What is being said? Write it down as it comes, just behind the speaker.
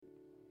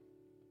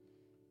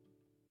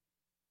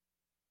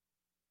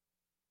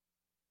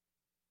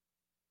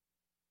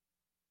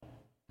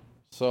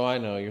So I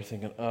know you're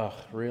thinking,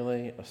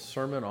 really? A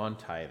sermon on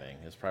tithing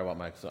is probably what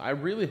Mike said. I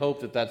really hope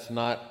that that's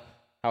not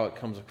how it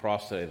comes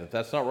across today, that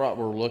that's not what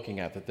we're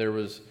looking at, that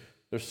there's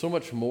so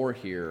much more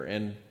here.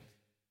 And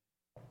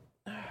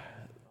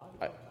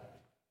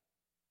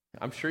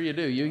I'm sure you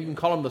do. You can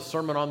call him the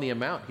sermon on the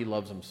amount. He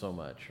loves him so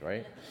much,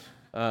 right?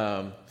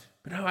 But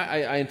no,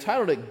 I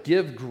entitled it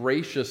Give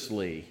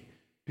Graciously,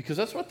 because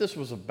that's what this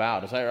was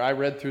about. As I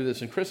read through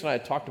this, and Chris and I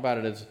had talked about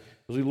it as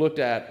we looked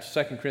at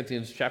 2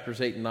 Corinthians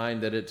chapters 8 and 9,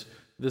 that it's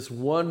this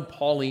one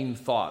Pauline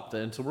thought.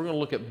 And so we're going to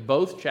look at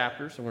both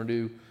chapters, and we're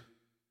going to do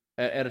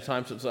at a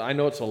time. So I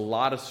know it's a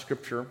lot of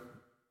scripture,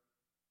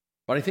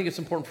 but I think it's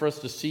important for us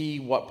to see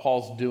what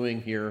Paul's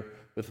doing here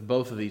with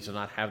both of these and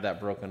not have that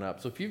broken up.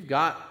 So if you've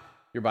got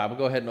your Bible,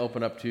 go ahead and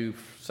open up to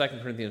 2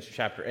 Corinthians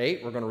chapter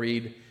 8. We're going to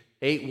read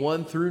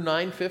 8:1 through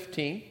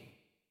 9:15.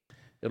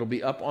 It'll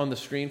be up on the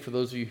screen for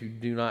those of you who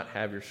do not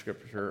have your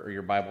scripture or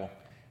your Bible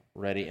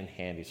ready and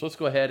handy. So let's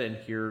go ahead and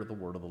hear the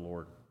word of the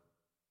Lord.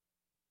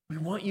 We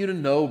want you to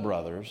know,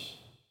 brothers,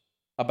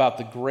 about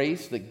the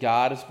grace that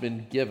God has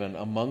been given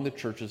among the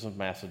churches of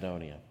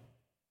Macedonia.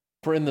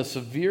 For in the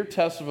severe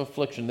test of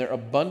affliction, their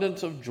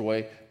abundance of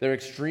joy, their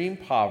extreme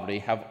poverty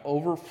have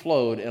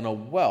overflowed in a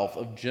wealth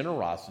of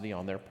generosity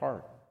on their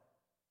part.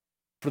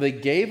 For they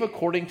gave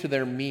according to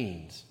their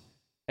means,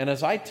 and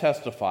as I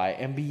testify,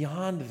 and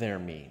beyond their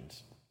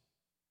means,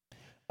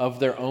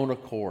 of their own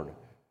accord,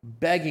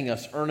 begging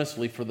us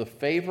earnestly for the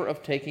favor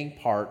of taking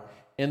part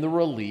in the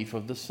relief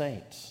of the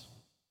saints.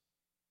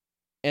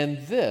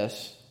 And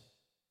this,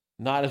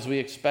 not as we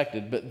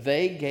expected, but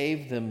they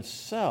gave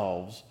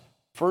themselves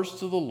first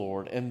to the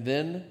Lord, and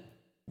then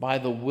by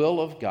the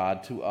will of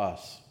God to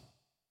us.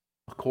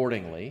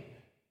 Accordingly,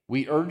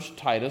 we urged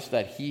Titus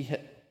that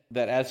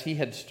as he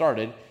had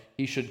started,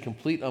 he should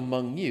complete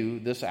among you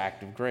this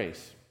act of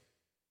grace.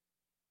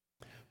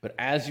 But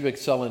as you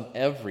excel in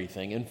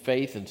everything, in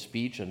faith and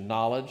speech and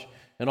knowledge,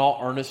 in all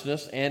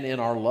earnestness and in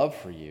our love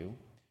for you,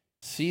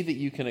 see that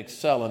you can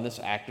excel in this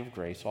act of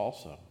grace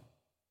also.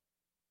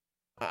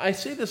 I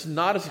say this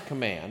not as a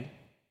command,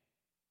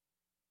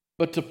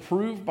 but to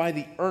prove by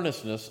the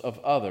earnestness of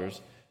others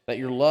that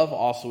your love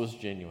also is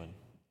genuine.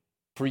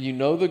 For you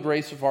know the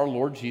grace of our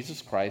Lord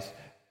Jesus Christ,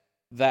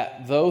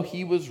 that though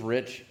he was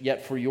rich,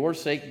 yet for your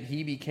sake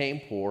he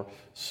became poor,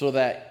 so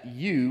that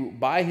you,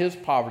 by his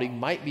poverty,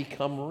 might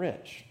become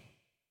rich.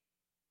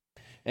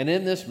 And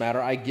in this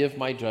matter I give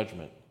my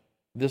judgment.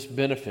 This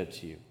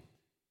benefits you,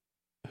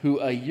 who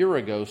a year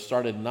ago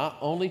started not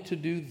only to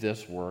do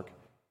this work,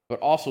 but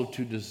also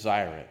to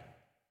desire it.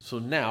 So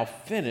now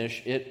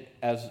finish it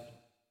as...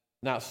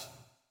 Now, let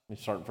me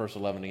start at verse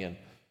 11 again.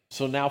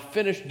 So now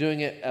finish doing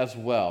it as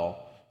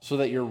well, so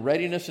that your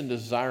readiness in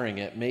desiring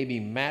it may be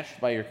matched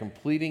by your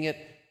completing it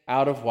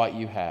out of what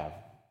you have.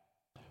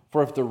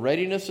 For if the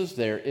readiness is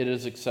there, it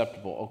is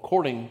acceptable,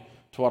 according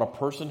to what a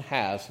person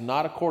has,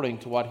 not according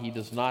to what he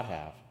does not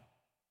have.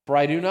 For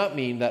I do not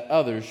mean that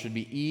others should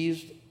be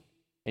eased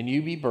and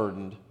you be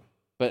burdened,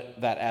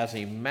 but that as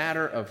a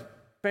matter of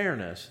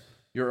fairness,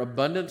 your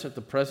abundance at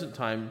the present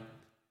time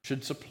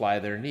should supply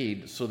their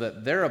need, so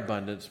that their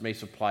abundance may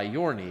supply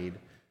your need,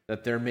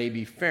 that there may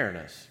be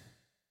fairness.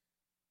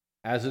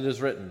 As it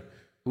is written,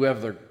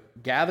 whoever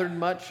gathered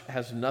much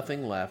has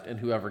nothing left, and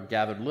whoever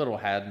gathered little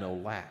had no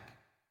lack.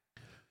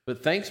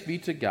 But thanks be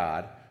to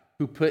God,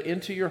 who put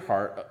into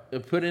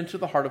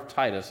the heart of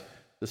Titus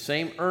the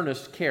same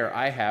earnest care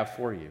I have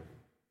for you.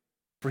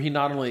 For he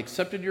not only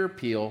accepted your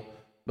appeal,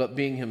 but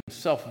being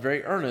himself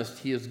very earnest,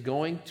 he is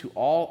going to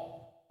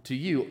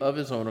you of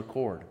his own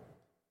accord.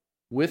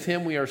 With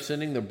him we are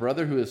sending the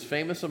brother who is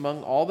famous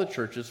among all the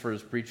churches for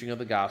his preaching of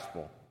the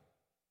gospel.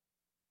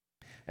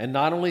 And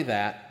not only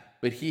that,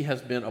 but he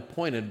has been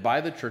appointed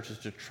by the churches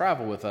to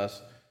travel with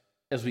us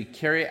as we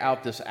carry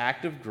out this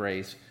act of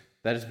grace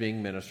that is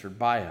being ministered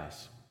by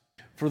us.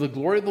 For the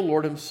glory of the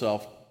Lord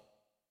himself,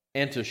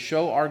 and to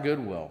show our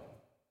goodwill,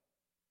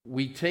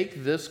 we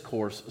take this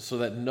course so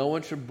that no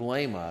one should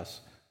blame us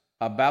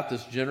about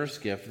this generous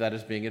gift that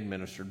is being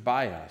administered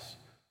by us.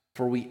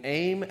 For we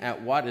aim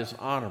at what is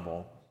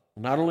honorable,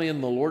 not only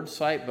in the Lord's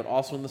sight, but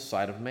also in the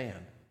sight of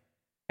man.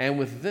 And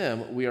with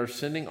them we are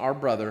sending our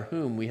brother,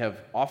 whom we have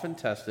often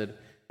tested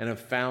and have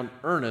found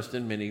earnest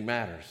in many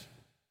matters,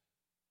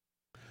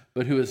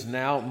 but who is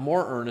now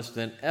more earnest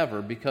than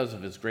ever because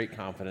of his great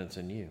confidence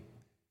in you.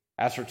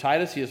 As for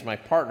Titus, he is my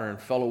partner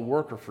and fellow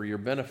worker for your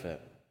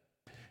benefit.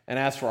 And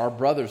as for our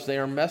brothers, they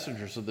are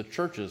messengers of the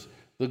churches,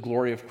 the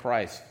glory of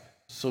Christ.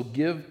 So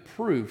give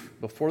proof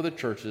before the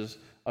churches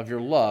of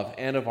your love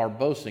and of our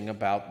boasting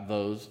about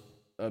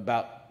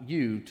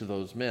you to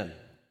those men.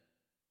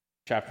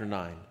 Chapter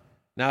 9.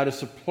 Now it is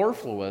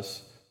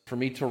superfluous for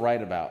me to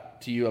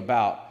write to you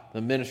about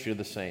the ministry of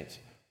the saints,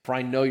 for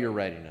I know your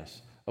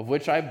readiness, of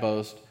which I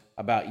boast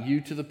about you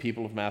to the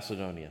people of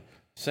Macedonia,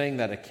 saying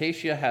that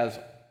Achaia has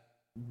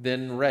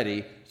been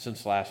ready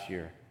since last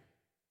year,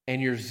 and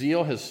your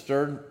zeal has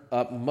stirred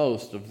up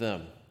most of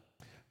them.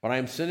 But I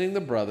am sending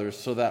the brothers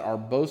so that our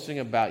boasting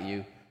about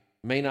you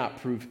may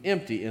not prove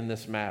empty in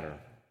this matter.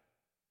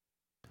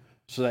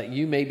 so that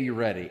you may be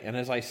ready. And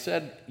as I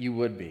said, you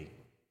would be.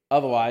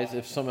 Otherwise,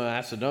 if some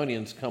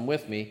Macedonians come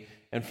with me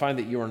and find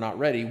that you are not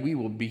ready, we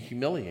will be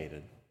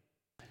humiliated,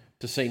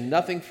 to say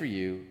nothing for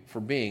you for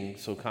being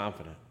so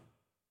confident.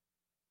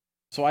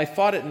 So I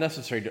thought it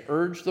necessary to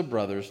urge the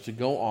brothers to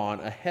go on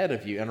ahead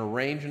of you and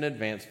arrange in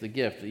advance the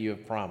gift that you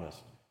have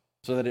promised,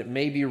 so that it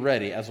may be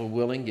ready as a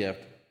willing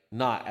gift,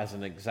 not as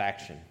an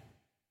exaction.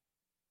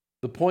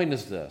 The point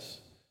is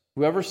this: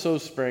 whoever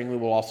sows sparingly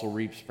will also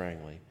reap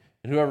sparingly,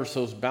 and whoever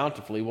sows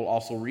bountifully will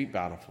also reap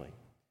bountifully.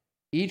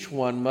 Each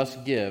one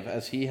must give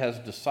as he has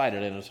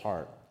decided in his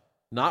heart,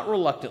 not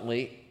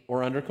reluctantly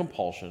or under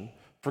compulsion,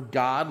 for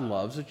God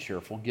loves a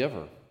cheerful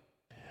giver.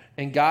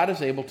 And God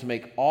is able to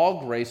make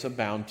all grace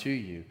abound to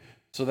you,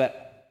 so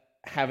that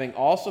having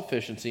all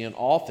sufficiency in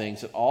all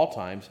things at all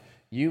times,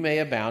 you may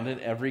abound in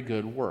every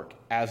good work,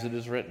 as it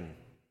is written.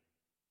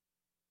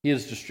 He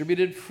has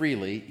distributed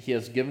freely, he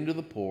has given to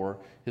the poor,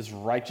 his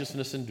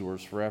righteousness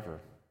endures forever.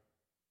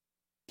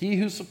 He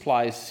who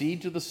supplies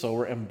seed to the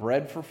sower and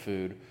bread for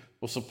food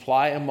will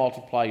supply and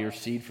multiply your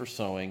seed for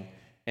sowing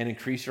and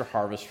increase your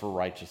harvest for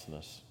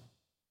righteousness.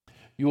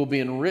 You will be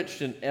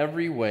enriched in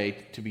every way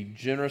to be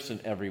generous in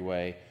every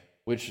way,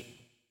 which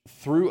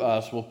through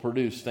us will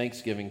produce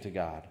thanksgiving to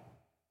God.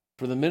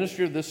 For the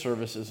ministry of this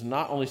service is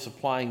not only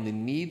supplying the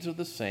needs of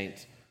the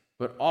saints,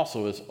 but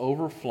also is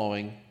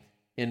overflowing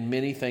in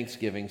many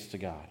thanksgivings to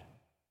God.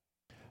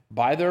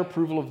 By their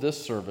approval of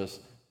this service,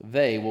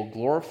 they will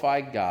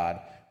glorify God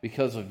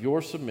because of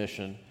your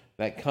submission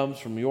that comes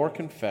from your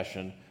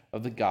confession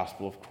of the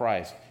gospel of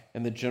Christ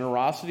and the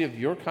generosity of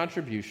your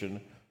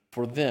contribution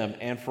for them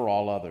and for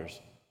all others,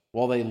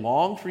 while they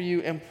long for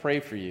you and pray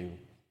for you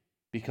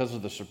because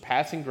of the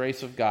surpassing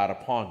grace of God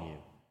upon you.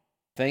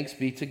 Thanks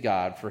be to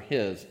God for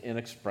his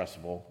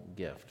inexpressible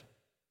gift.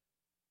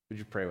 Would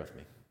you pray with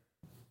me?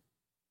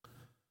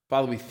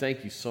 Father, we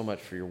thank you so much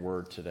for your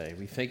word today.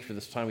 We thank you for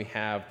this time we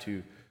have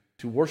to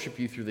worship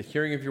you through the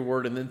hearing of your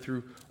word and then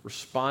through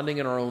responding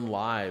in our own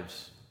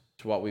lives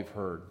to what we've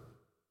heard.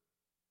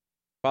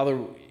 Father,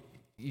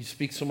 you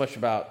speak so much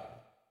about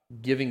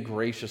giving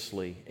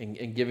graciously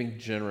and giving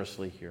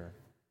generously here.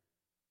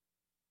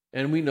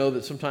 And we know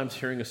that sometimes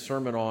hearing a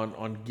sermon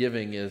on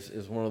giving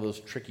is one of those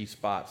tricky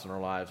spots in our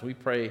lives. We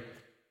pray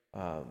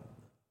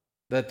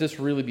that this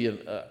really be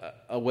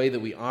a way that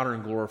we honor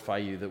and glorify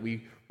you, that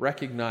we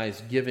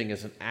recognize giving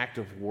as an act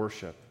of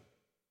worship,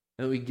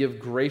 and that we give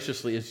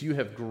graciously as you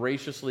have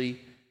graciously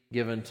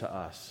given to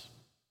us,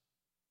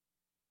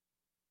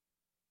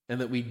 and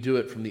that we do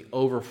it from the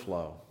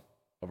overflow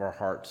of our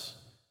hearts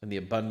and the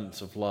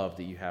abundance of love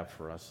that you have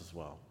for us as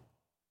well.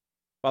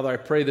 Father, I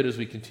pray that as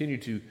we continue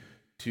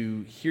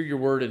to hear your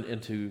word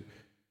and to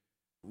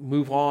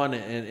move on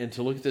and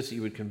to look at this,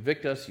 you would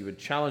convict us, you would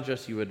challenge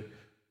us, you would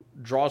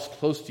draw us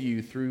close to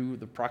you through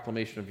the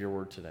proclamation of your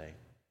word today.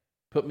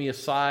 Put me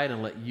aside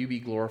and let you be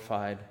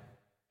glorified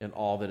in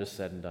all that is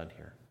said and done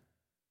here.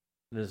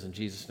 It is in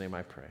Jesus' name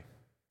I pray.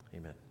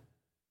 Amen.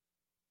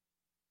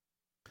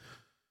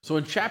 So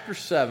in chapter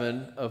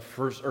 7 of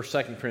 1st or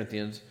 2nd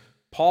Corinthians,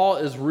 Paul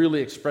is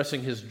really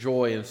expressing his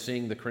joy in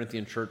seeing the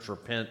Corinthian church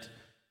repent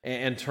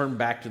and turn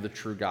back to the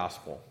true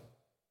gospel.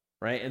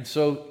 Right? And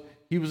so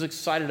he was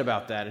excited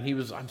about that.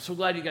 And I'm so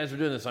glad you guys are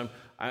doing this.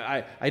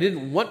 I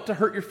didn't want to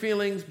hurt your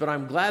feelings, but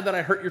I'm glad that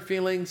I hurt your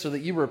feelings so that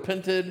you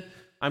repented.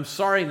 I'm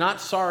sorry, not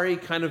sorry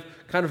kind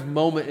of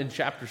moment in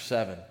chapter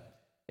 7.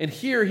 And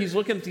here he's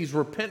looking at these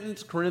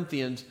repentant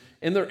Corinthians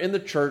in the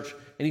church,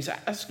 and he's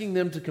asking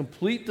them to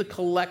complete the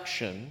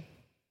collection,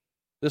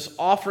 this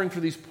offering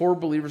for these poor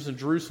believers in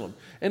Jerusalem.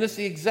 And it's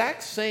the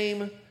exact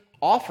same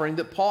offering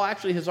that Paul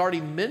actually has already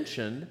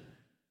mentioned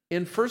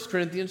in 1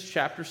 Corinthians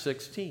chapter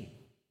 16.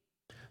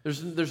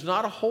 There's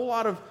not a whole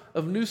lot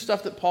of new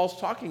stuff that Paul's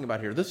talking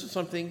about here. This is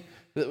something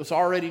that was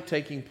already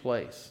taking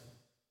place.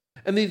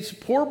 And these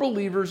poor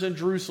believers in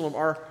Jerusalem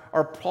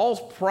are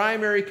Paul's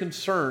primary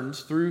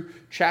concerns through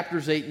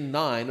chapters 8 and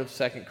 9 of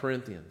 2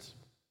 Corinthians.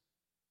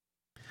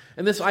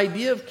 And this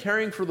idea of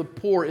caring for the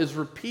poor is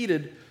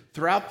repeated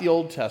throughout the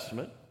Old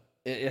Testament.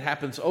 It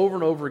happens over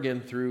and over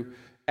again through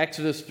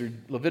Exodus, through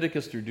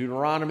Leviticus, through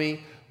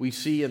Deuteronomy. We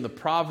see in the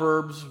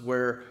Proverbs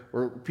where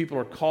people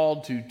are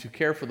called to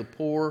care for the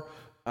poor.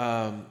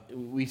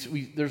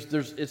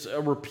 It's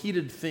a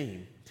repeated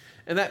theme.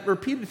 And that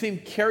repeated theme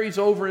carries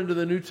over into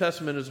the New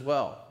Testament as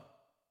well.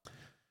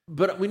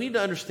 But we need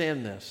to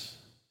understand this.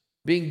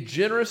 Being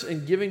generous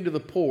and giving to the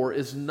poor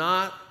is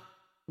not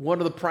one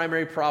of the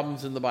primary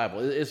problems in the Bible.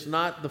 It's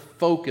not the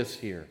focus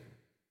here.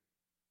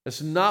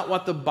 It's not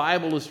what the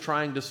Bible is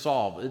trying to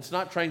solve. It's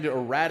not trying to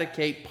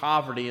eradicate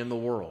poverty in the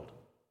world.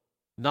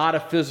 Not a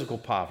physical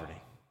poverty.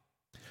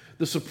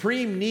 The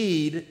supreme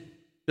need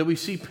that we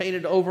see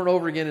painted over and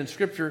over again in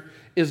Scripture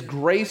is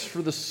grace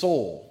for the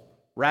soul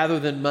rather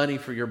than money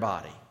for your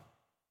body.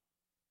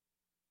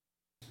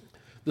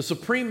 The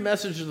supreme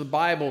message of the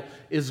Bible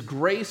is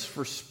grace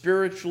for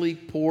spiritually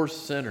poor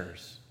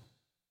sinners.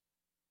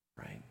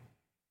 Right?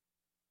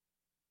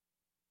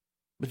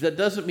 But that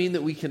doesn't mean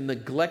that we can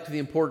neglect the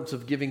importance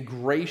of giving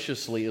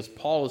graciously, as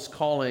Paul is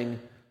calling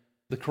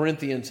the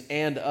Corinthians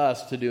and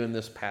us to do in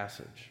this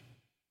passage.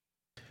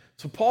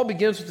 So Paul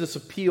begins with this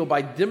appeal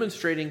by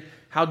demonstrating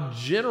how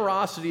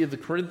generosity of the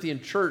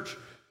Corinthian church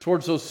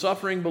towards those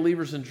suffering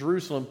believers in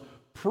Jerusalem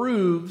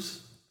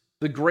proves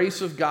the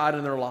grace of God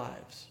in their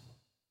lives.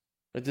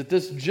 That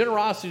this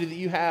generosity that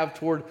you have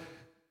toward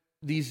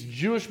these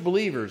Jewish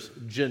believers,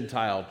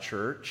 Gentile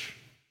church,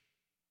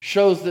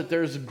 shows that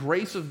there's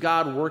grace of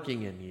God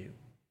working in you.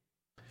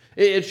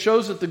 It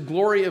shows that the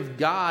glory of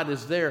God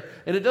is there.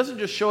 And it doesn't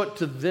just show it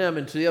to them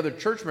and to the other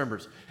church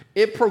members.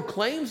 It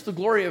proclaims the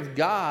glory of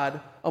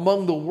God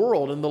among the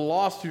world and the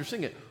lost who are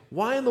seeing it.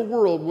 Why in the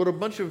world would a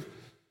bunch of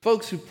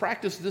folks who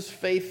practice this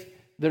faith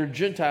that are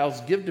Gentiles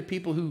give to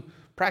people who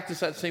practice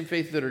that same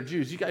faith that are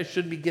Jews? You guys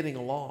shouldn't be getting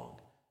along.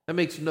 That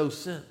makes no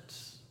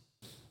sense.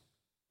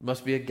 It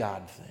must be a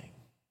God thing.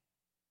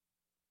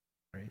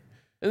 Right?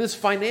 And this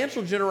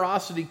financial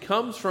generosity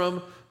comes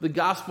from the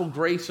gospel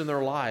grace in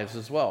their lives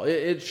as well.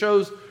 It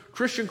shows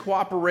Christian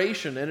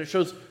cooperation, and it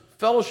shows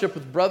fellowship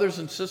with brothers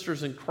and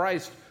sisters in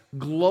Christ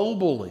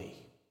globally.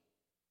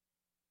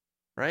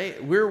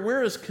 Right?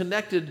 We're as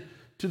connected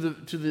to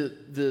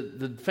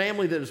the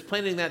family that is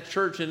planting that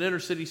church in inner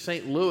city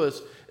St. Louis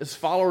as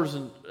followers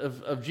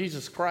of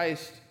Jesus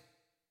Christ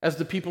as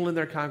the people in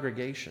their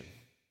congregation.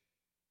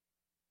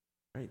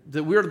 Right?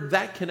 That we're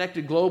that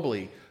connected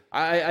globally.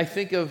 I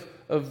think of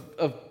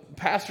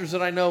pastors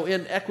that I know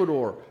in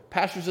Ecuador,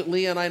 pastors that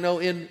Leah and I know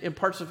in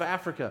parts of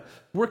Africa.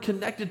 We're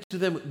connected to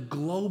them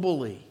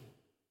globally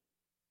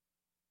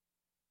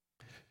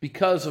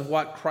because of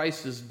what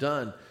Christ has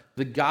done,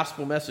 the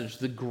gospel message,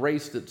 the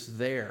grace that's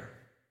there.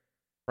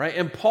 Right?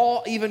 And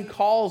Paul even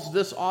calls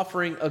this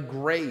offering a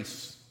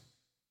grace.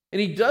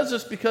 And he does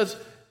this because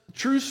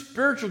true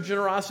spiritual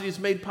generosity is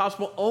made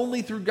possible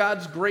only through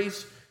God's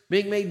grace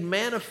being made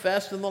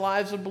manifest in the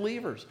lives of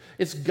believers.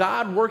 It's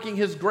God working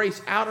His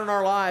grace out in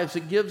our lives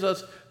that gives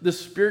us this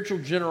spiritual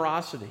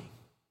generosity.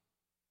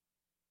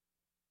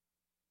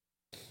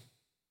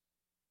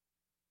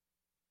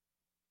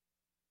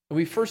 And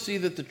we first see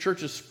that the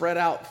churches spread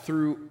out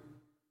through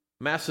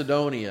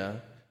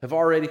Macedonia have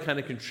already kind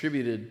of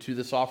contributed to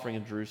this offering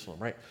in Jerusalem,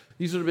 right?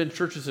 These would have been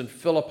churches in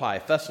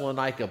Philippi,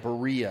 Thessalonica,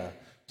 Berea,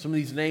 some of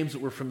these names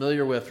that we're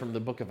familiar with from the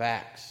book of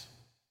Acts.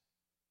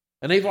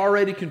 And they've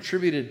already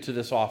contributed to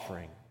this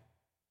offering.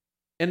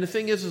 And the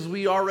thing is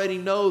we already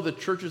know the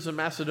churches in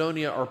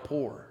Macedonia are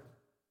poor.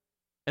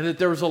 And that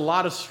there was a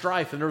lot of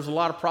strife and there was a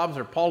lot of problems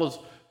there. Paul has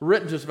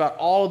written to us about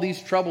all of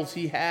these troubles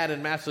he had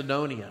in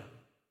Macedonia.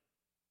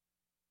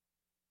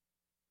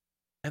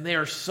 And they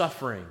are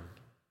suffering.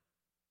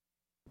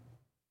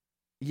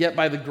 Yet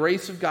by the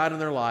grace of God in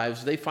their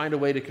lives, they find a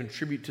way to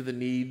contribute to the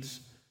needs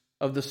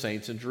of the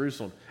saints in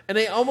Jerusalem. And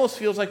it almost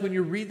feels like when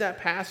you read that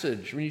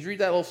passage, when you read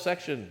that little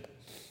section,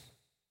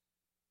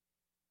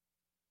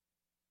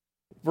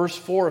 verse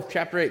 4 of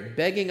chapter 8,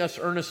 begging us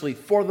earnestly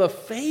for the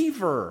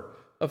favor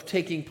of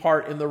taking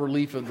part in the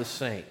relief of the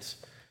saints.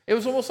 It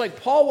was almost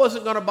like Paul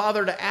wasn't going to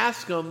bother to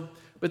ask them,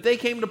 but they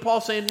came to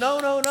Paul saying,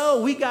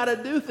 no, we got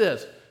to do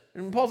this.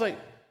 And Paul's like,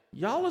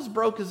 y'all as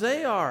broke as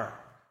they are.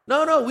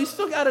 No, we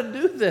still got to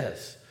do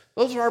this.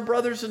 Those are our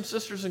brothers and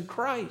sisters in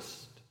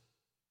Christ.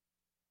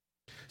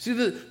 See,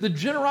 the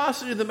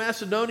generosity of the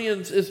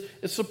Macedonians is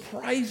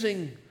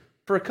surprising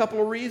for a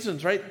couple of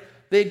reasons, right?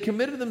 They had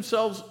committed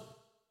themselves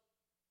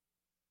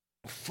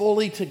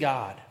fully to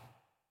God.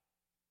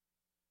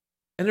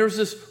 And there was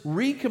this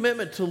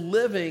recommitment to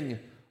living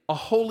a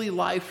holy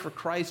life for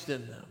Christ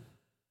in them.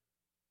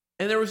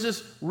 And there was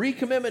this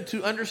recommitment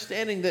to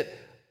understanding that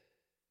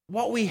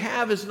what we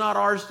have is not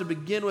ours to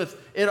begin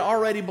with. It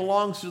already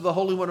belongs to the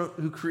Holy One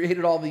who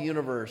created all the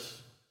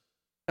universe.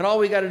 And all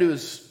we got to do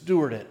is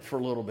steward it for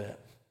a little bit.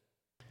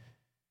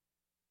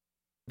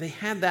 They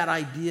had that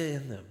idea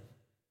in them.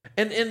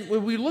 And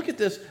when we look at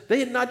this, they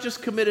had not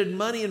just committed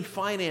money and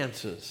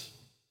finances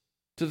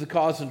to the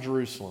cause in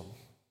Jerusalem.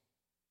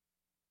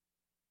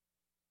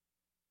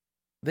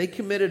 They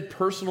committed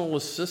personal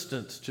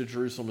assistance to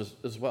Jerusalem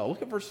as well.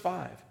 Look at verse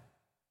 5.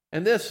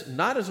 And this,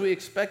 not as we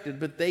expected,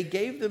 but they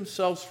gave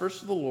themselves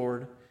first to the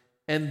Lord,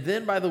 and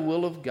then by the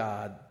will of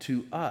God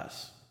to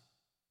us.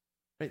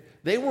 Right?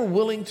 They were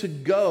willing to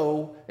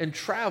go and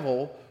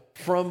travel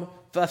from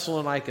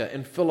Thessalonica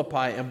and Philippi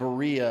and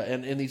Berea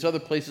and these other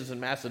places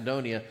in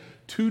Macedonia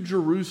to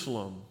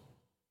Jerusalem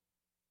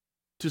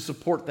to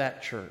support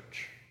that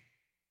church.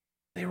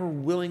 They were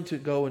willing to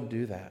go and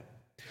do that.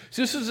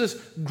 So this is this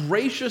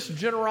gracious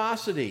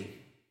generosity.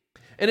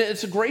 And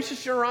it's a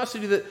gracious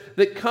generosity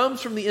that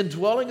comes from the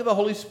indwelling of the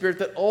Holy Spirit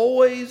that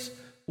always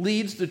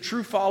leads the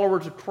true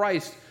followers of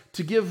Christ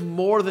to give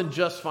more than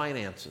just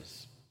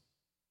finances.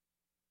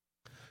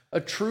 A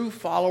true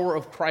follower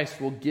of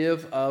Christ will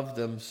give of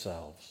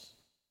themselves.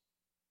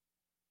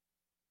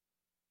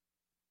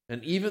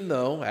 And even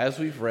though, as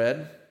we've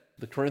read,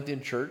 the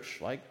Corinthian church,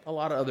 like a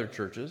lot of other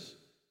churches,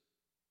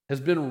 has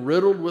been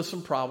riddled with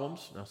some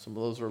problems. Now, some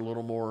of those are a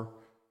little more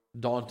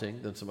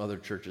daunting than some other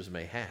churches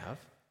may have.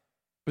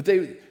 But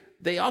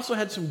they also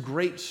had some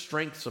great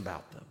strengths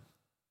about them,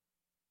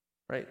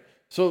 right?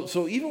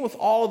 So even with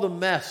all of the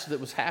mess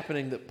that was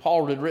happening that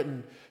Paul had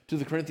written to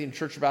the Corinthian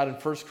church about in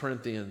 1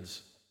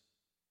 Corinthians,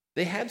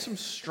 they had some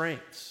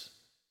strengths.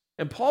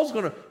 And Paul's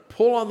going to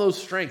pull on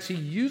those strengths. He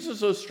uses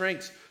those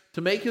strengths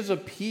to make his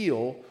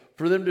appeal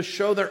for them to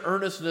show their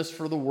earnestness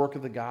for the work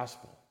of the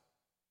gospel.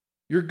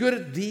 You're good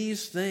at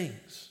these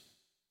things.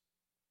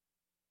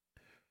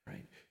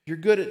 Right? You're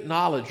good at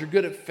knowledge. You're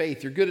good at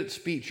faith. You're good at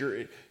speech.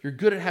 You're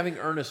good at having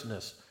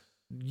earnestness.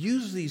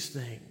 Use these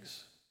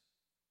things.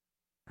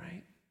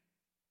 Right?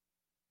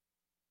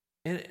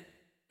 And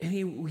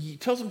he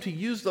tells them to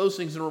use those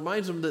things and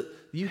reminds them that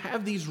you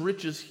have these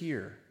riches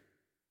here.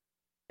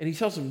 And he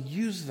tells them,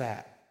 use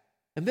that.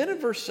 And then in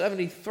verse 7,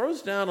 he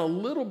throws down a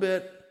little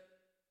bit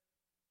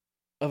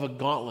of a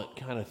gauntlet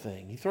kind of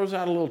thing. He throws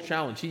out a little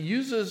challenge. He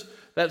uses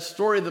that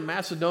story of the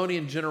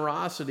Macedonian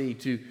generosity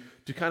to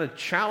kind of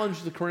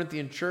challenge the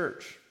Corinthian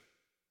church.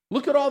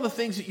 Look at all the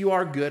things that you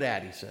are good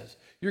at, he says.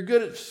 You're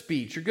good at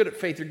speech. You're good at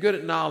faith. You're good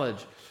at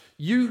knowledge.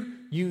 You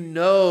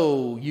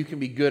know you can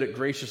be good at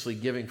graciously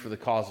giving for the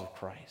cause of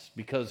Christ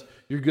because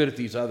you're good at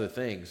these other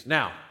things.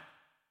 Now,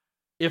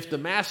 if the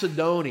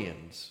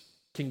Macedonians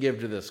can give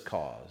to this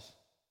cause,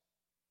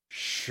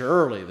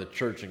 surely the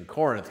church in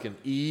Corinth can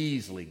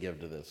easily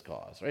give to this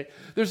cause, right?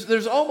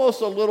 There's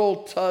almost a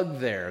little tug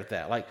there at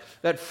that, like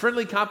that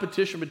friendly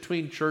competition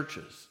between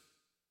churches.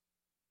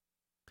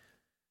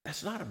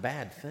 That's not a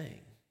bad thing.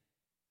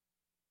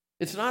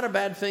 It's not a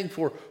bad thing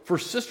for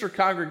sister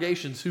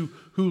congregations who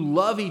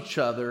love each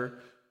other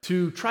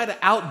to try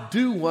to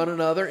outdo one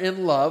another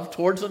in love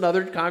towards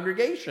another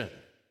congregation.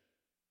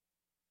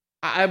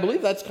 I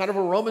believe that's kind of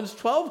a Romans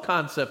 12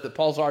 concept that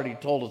Paul's already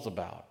told us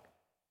about.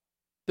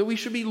 That we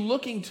should be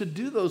looking to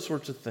do those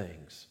sorts of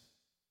things.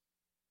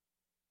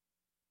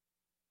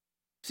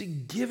 See,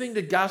 giving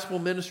to gospel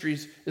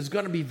ministries is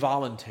going to be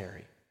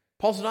voluntary.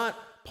 Paul's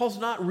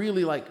not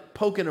really like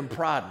poking and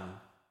prodding,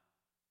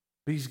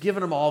 but he's giving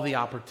them all the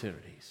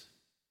opportunities.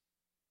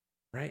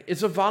 Right?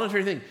 It's a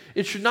voluntary thing.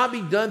 It should not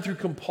be done through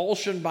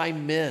compulsion by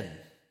men.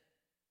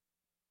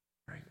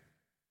 Right?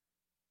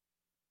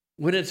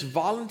 When it's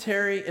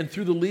voluntary and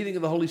through the leading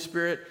of the Holy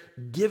Spirit,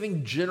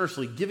 giving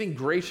generously, giving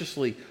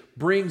graciously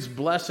brings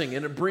blessing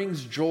and it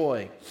brings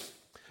joy.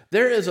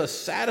 There is a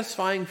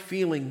satisfying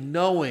feeling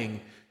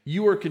knowing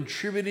you are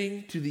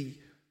contributing to the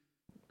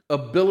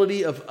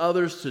ability of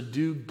others to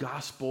do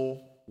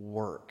gospel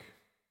work.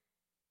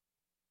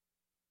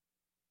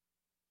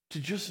 To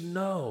just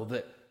know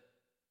that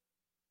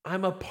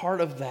I'm a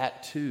part of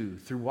that too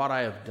through what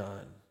I have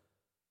done.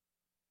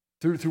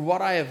 Through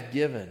what I have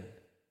given.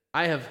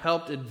 I have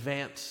helped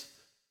advance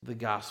the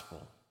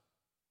gospel.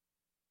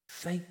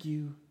 Thank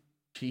you,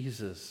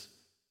 Jesus,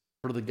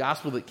 for the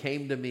gospel that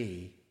came to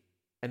me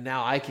and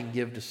now I can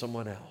give to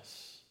someone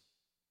else.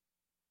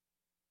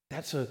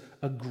 That's a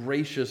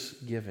gracious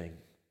giving.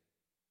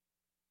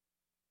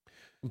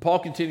 And Paul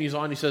continues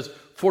on, he says,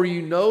 "For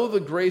you know the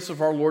grace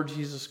of our Lord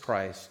Jesus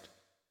Christ,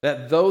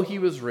 that though he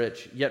was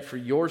rich, yet for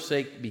your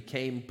sake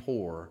became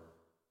poor,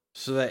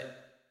 so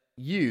that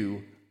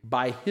you,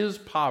 by his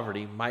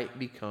poverty, might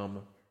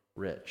become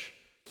rich."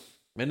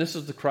 And this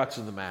is the crux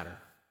of the matter.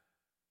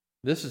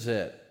 This is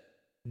it.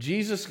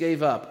 Jesus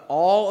gave up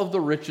all of the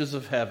riches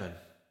of heaven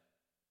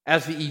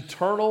as the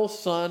eternal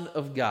Son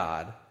of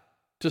God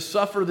to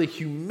suffer the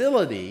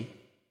humility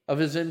of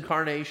his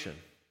incarnation.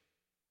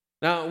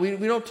 Now, we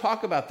don't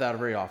talk about that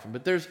very often,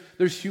 but there's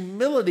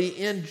humility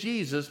in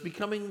Jesus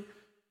becoming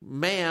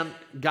man,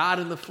 God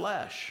in the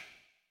flesh.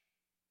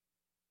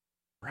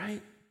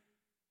 Right?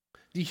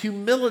 The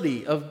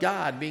humility of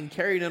God being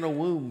carried in a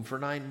womb for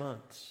 9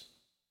 months.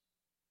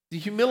 The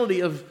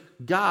humility of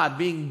God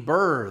being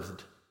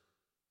birthed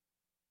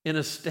in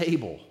a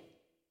stable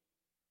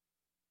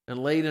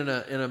and laid in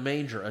a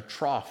manger, a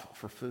trough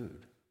for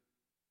food.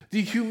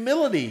 The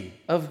humility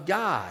of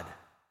God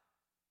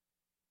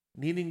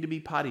needing to be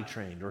potty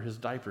trained or his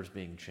diapers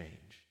being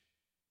changed.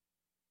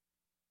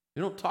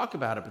 We don't talk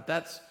about it, but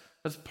that's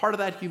part of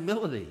that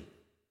humility.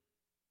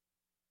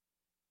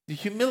 The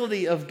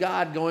humility of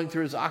God going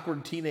through his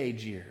awkward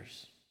teenage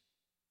years.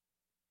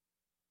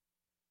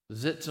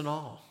 Zits and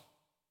all.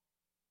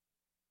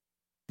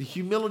 The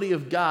humility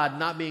of God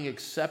not being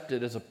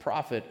accepted as a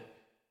prophet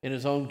in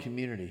his own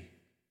community.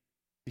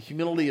 The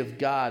humility of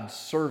God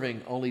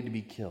serving only to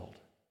be killed.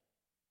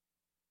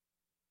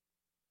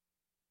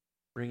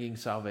 Bringing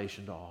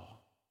salvation to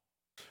all.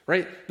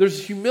 Right?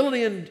 There's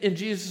humility in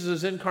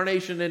Jesus'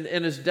 incarnation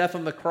and his death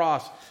on the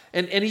cross.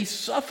 And he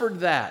suffered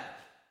that.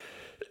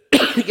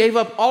 He gave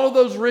up all of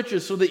those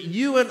riches so that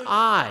you and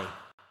I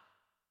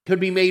could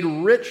be made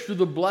rich through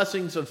the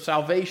blessings of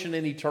salvation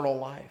and eternal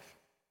life.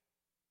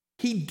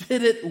 He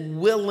did it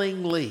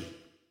willingly.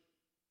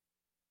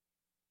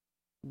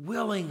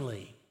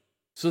 Willingly.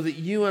 So that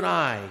you and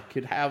I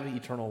could have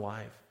eternal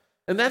life.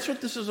 And that's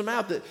what this is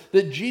about,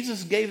 that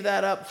Jesus gave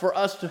that up for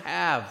us to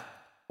have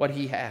what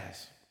he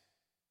has.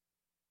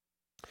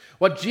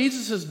 What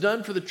Jesus has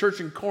done for the church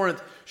in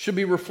Corinth should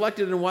be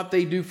reflected in what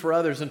they do for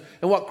others. And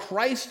what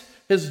Christ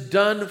has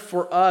done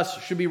for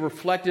us should be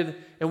reflected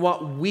in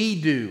what we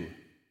do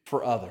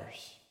for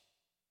others.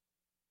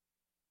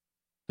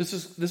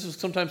 This is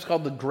sometimes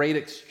called the Great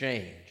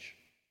Exchange,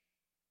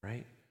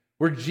 right?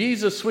 Where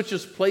Jesus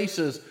switches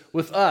places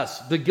with us,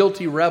 the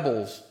guilty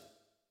rebels,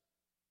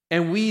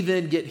 and we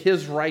then get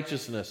his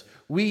righteousness.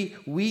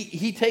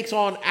 He takes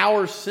on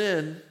our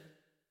sin,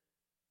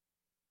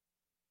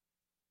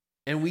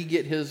 and we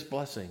get his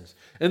blessings.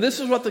 And this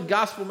is what the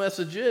gospel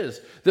message is,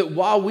 that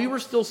while we were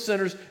still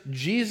sinners,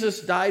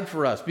 Jesus died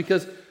for us.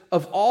 Because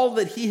of all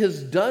that he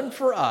has done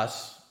for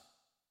us,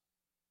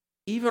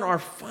 even our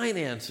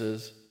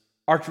finances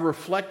are to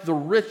reflect the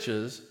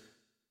riches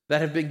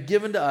that have been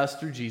given to us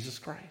through Jesus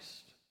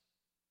Christ.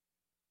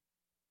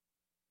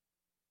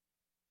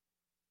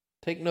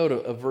 Take note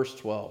of verse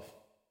 12.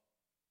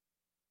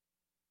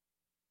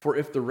 For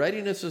if the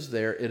readiness is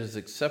there, it is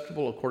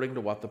acceptable according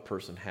to what the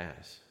person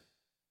has,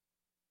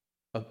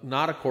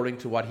 not according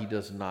to what he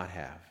does not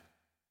have.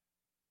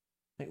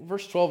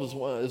 Verse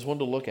 12 is one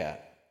to look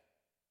at.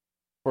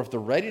 For if the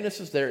readiness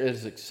is there, it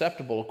is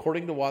acceptable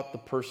according to what the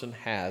person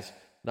has,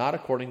 not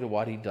according to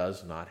what he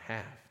does not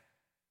have.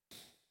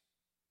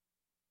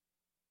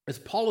 As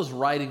Paul is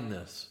writing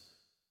this,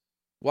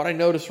 what I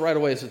notice right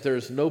away is that there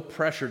is no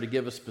pressure to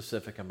give a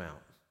specific amount.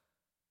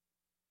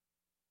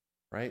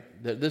 Right?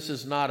 That this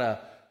is not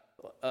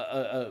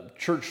a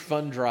church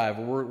fund drive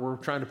where we're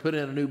trying to put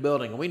in a new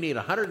building and we need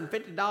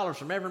 $150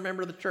 from every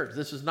member of the church.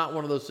 This is not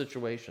one of those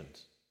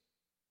situations.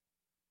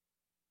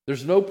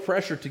 There's no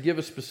pressure to give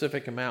a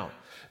specific amount.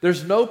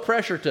 There's no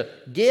pressure to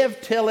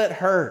give till it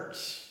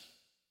hurts.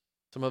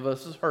 Some of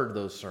us have heard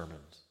those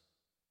sermons.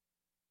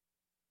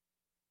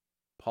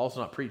 Paul's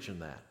not preaching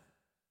that.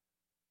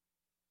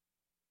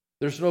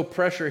 There's no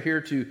pressure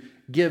here to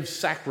give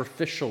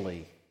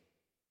sacrificially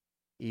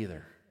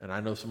either. And I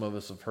know some of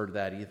us have heard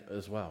that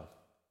as well.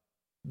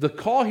 The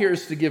call here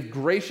is to give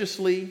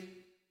graciously,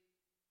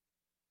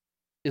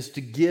 is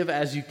to give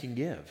as you can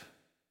give.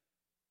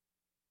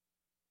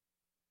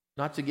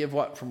 Not to give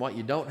from what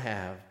you don't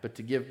have, but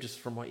to give just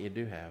from what you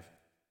do have.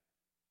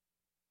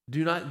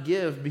 Do not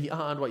give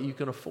beyond what you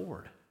can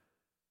afford.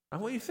 I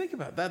want you to think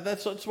about that.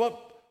 That's what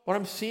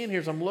I'm seeing here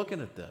as I'm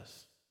looking at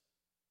this.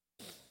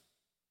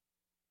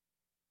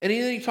 And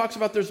then he talks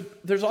about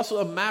there's also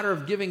a matter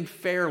of giving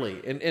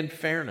fairly and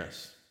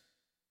fairness.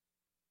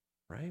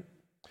 Right?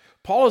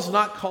 Paul is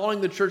not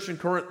calling the church in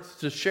Corinth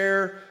to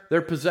share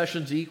their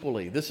possessions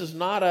equally. This is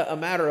not a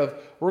matter of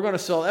we're going to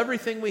sell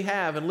everything we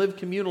have and live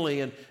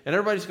communally and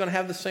everybody's going to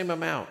have the same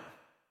amount.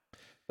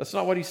 That's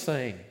not what he's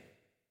saying.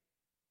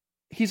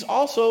 He's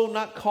also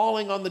not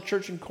calling on the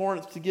church in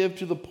Corinth to give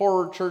to the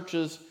poorer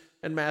churches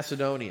in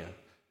Macedonia.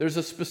 There's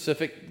a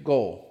specific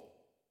goal.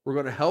 We're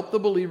going to help the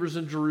believers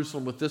in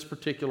Jerusalem with this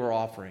particular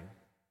offering.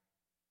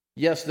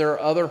 Yes, there are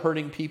other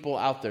hurting people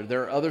out there.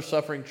 There are other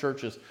suffering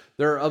churches.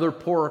 There are other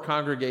poorer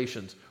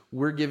congregations.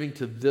 We're giving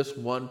to this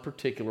one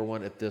particular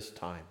one at this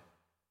time.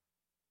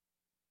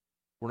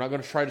 We're not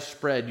going to try to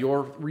spread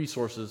your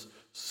resources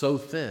so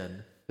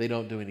thin they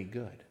don't do any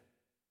good.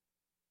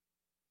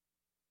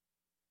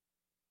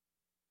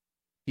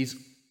 He's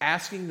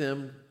asking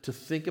them to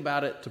think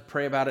about it, to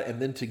pray about it,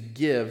 and then to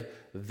give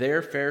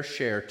their fair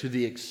share to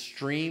the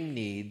extreme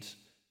needs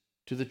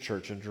to the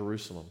church in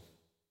Jerusalem.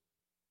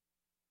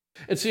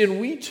 And see, and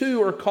we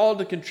too are called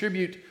to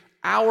contribute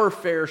our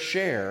fair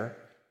share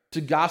to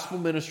gospel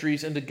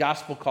ministries and to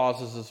gospel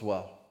causes as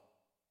well.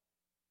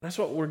 That's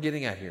what we're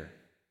getting at here.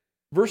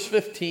 Verse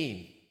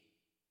 15,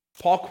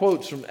 Paul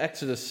quotes from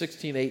Exodus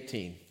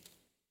 16:18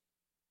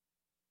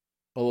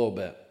 a little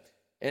bit.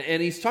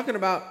 And he's talking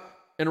about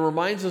and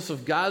reminds us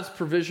of God's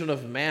provision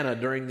of manna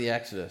during the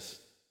Exodus.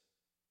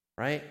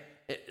 Right?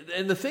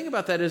 And the thing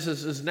about that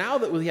is now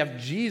that we have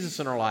Jesus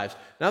in our lives,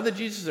 now that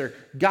Jesus is there,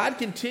 God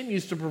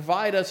continues to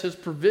provide us his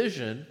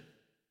provision.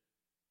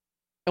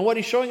 And what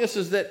he's showing us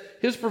is that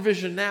his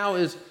provision now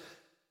is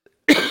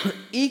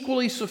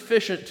equally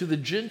sufficient to the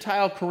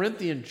Gentile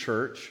Corinthian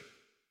church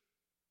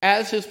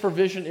as his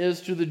provision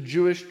is to the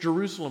Jewish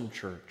Jerusalem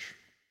church.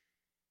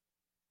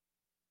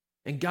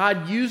 And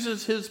God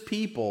uses his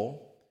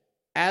people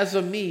as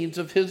a means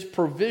of his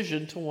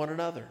provision to one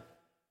another.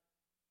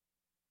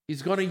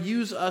 He's going to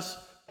use us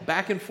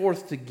back and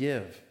forth to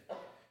give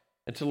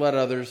and to let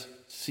others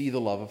see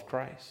the love of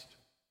Christ.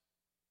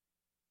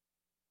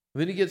 And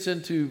then he gets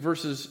into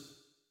verses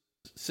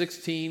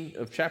 16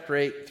 of chapter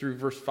 8 through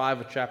verse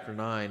 5 of chapter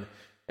 9.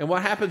 And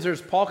what happens there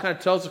is Paul kind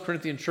of tells the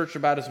Corinthian church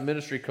about his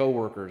ministry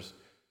co-workers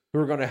who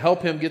are going to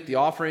help him get the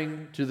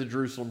offering to the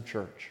Jerusalem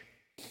church.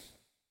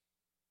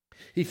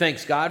 He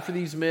thanks God for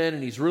these men,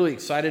 and he's really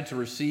excited to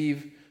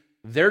receive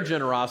their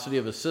generosity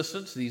of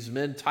assistance. These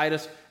men,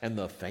 Titus, and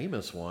the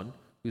famous one,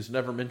 who's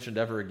never mentioned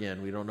ever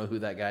again. We don't know who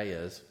that guy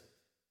is.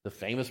 The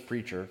famous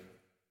preacher.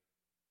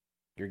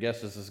 Your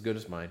guess is as good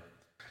as mine.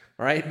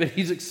 All right, but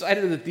he's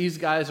excited that these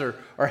guys are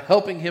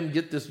helping him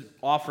get this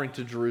offering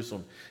to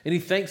Jerusalem. And he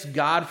thanks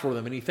God for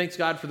them, and he thanks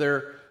God for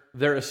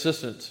their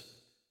assistance.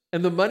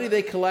 And the money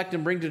they collect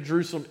and bring to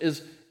Jerusalem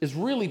is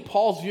really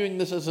Paul's viewing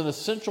this as an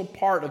essential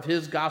part of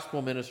his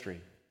gospel ministry.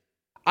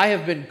 I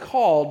have been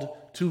called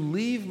to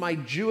leave my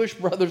Jewish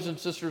brothers and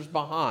sisters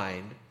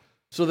behind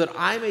so that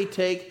I may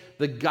take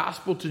the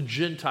gospel to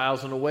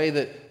Gentiles in a way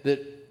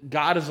that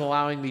God is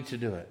allowing me to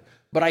do it.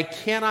 But I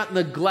cannot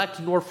neglect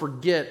nor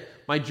forget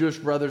my Jewish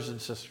brothers and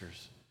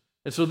sisters.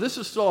 And so this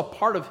is still a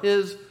part of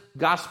his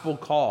gospel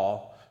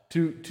call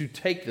to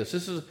take this.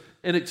 This is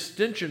an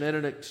extension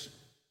and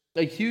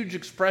a huge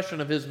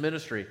expression of his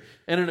ministry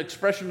and an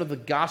expression of the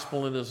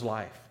gospel in his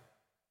life.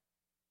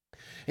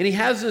 And he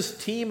has this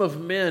team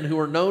of men who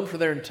are known for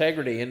their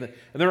integrity, and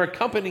they're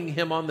accompanying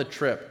him on the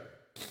trip.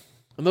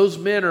 And those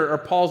men are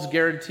Paul's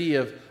guarantee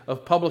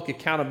of public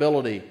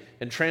accountability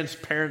and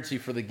transparency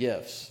for the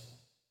gifts.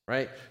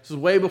 Right? This is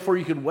way before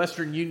you could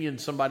Western Union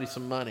somebody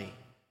some money.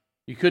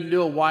 You couldn't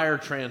do a wire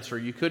transfer.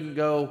 You couldn't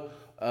go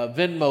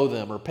Venmo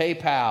them or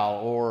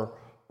PayPal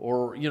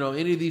or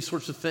any of these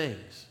sorts of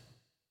things.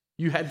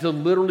 You had to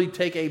literally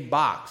take a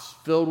box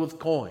filled with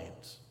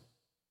coins.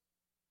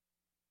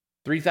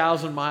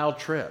 3,000-mile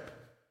trip.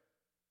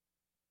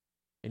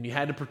 And you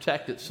had to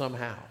protect it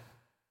somehow.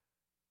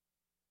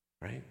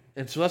 Right?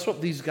 And so that's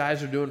what these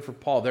guys are doing for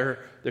Paul. They're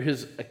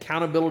his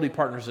accountability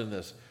partners in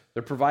this.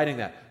 They're providing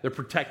that. They're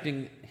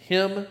protecting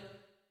him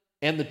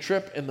and the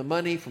trip and the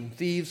money from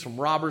thieves, from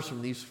robbers,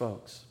 from these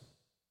folks.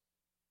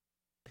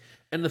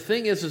 And the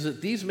thing is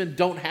that these men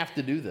don't have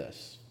to do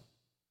this.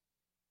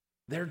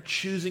 They're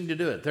choosing to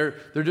do it.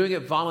 They're doing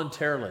it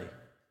voluntarily.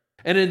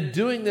 And in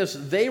doing this,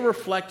 they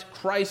reflect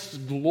Christ's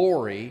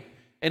glory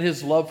and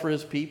his love for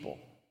his people.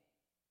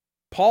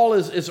 Paul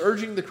is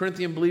urging the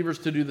Corinthian believers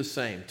to do the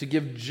same, to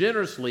give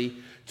generously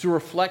to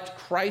reflect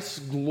Christ's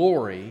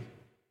glory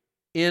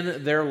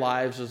in their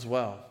lives as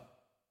well.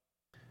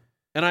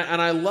 And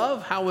I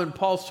love how when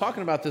Paul's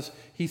talking about this,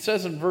 he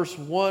says in verse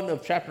 1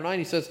 of chapter 9,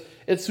 he says,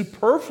 it's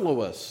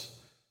superfluous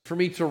for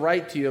me to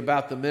write to you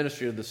about the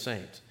ministry of the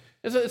saints.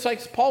 It's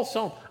like Paul's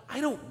telling them, I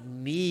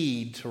don't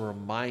need to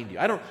remind you.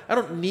 I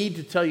don't need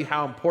to tell you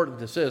how important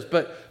this is.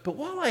 But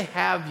while I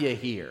have you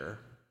here,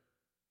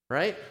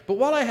 right? But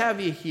while I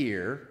have you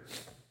here,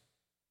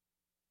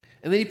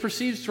 and then he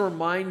proceeds to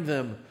remind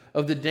them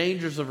of the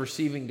dangers of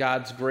receiving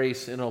God's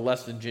grace in a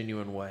less than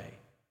genuine way.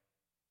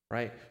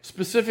 Right?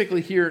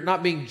 Specifically here,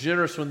 not being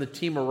generous when the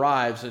team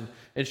arrives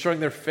and showing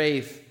their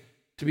faith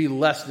to be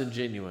less than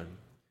genuine.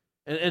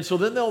 And so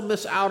then they'll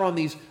miss out on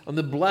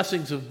the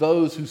blessings of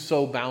those who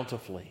sow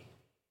bountifully.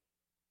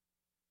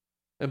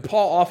 And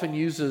Paul often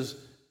uses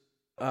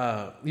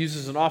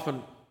an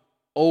often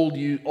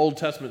Old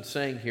Testament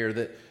saying here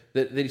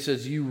that he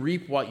says, you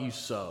reap what you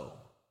sow.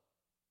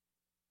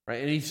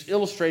 Right? And he's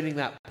illustrating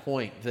that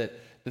point that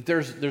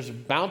there's a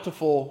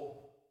bountiful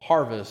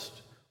harvest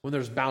when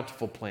there's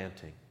bountiful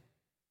planting.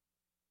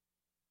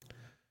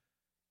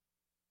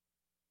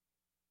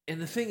 And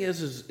the thing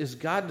is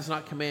God does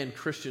not command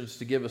Christians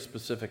to give a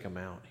specific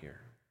amount here.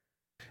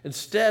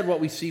 Instead, what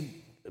we see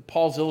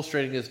Paul's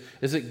illustrating is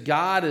that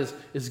God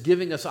is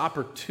giving us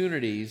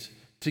opportunities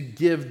to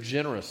give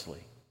generously.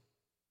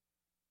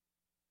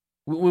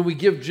 When we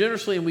give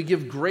generously and we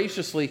give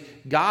graciously,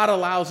 God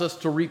allows us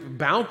to reap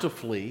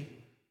bountifully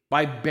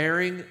by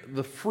bearing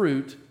the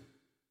fruit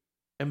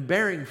and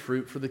bearing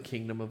fruit for the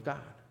kingdom of God.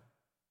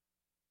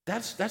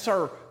 That's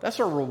our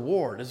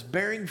reward. It's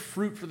bearing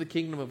fruit for the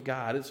kingdom of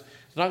God. It's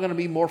not going to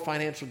be more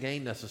financial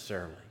gain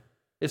necessarily.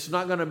 It's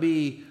not going to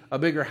be a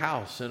bigger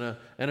house and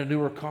a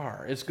newer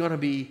car. It's going to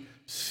be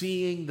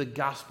seeing the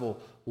gospel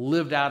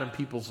lived out in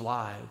people's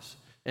lives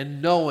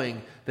and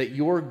knowing that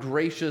your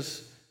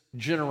gracious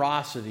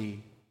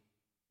generosity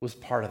was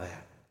part of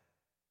that.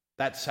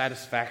 That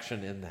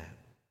satisfaction in that.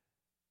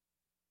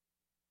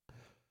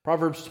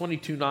 Proverbs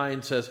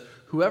 22:9 says,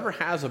 whoever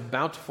has a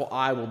bountiful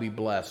eye will be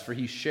blessed, for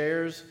he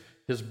shares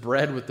his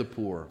bread with the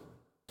poor.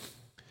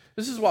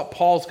 This is what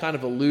Paul's kind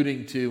of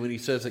alluding to when he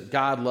says that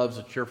God loves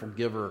a cheerful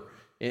giver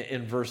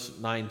in verse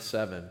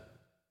 9:7.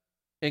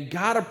 And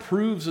God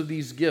approves of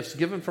these gifts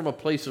given from a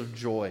place of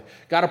joy.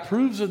 God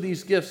approves of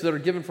these gifts that are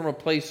given from a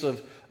place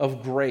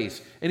of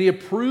grace. And he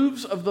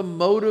approves of the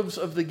motives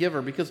of the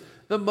giver, because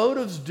the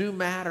motives do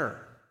matter.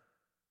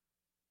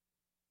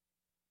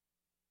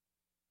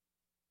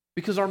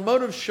 Because our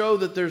motives show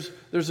that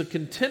there's a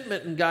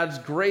contentment in God's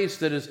grace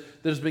that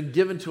has been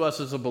given to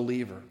us as a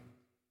believer.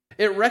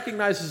 It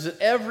recognizes that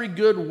every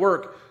good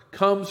work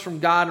comes from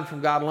God and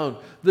from God alone.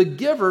 The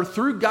giver,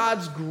 through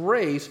God's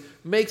grace,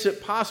 makes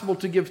it possible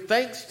to give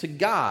thanks to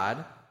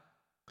God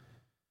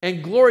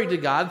and glory to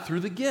God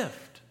through the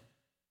gift.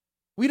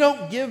 We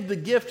don't give the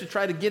gift to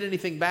try to get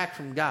anything back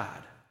from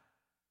God.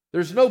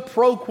 There's no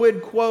pro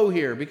quid quo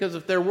here, because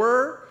if there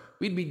were,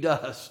 we'd be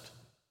dust.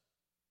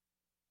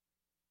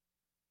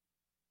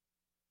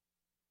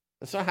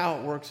 That's not how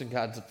it works in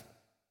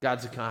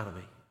God's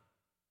economy.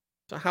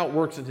 It's not how it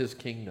works in his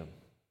kingdom.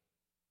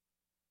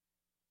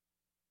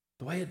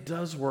 The way it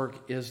does work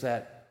is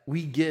that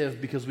we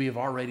give because we have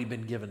already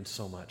been given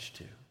so much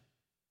to.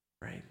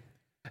 Right?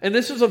 And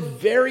this is a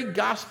very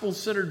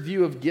gospel-centered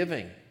view of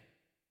giving.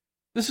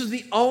 This is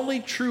the only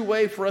true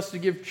way for us to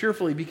give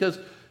cheerfully, because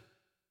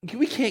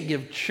we can't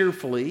give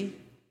cheerfully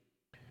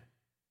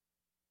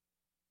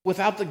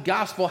without the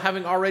gospel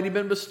having already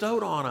been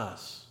bestowed on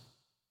us.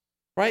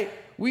 Right?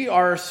 We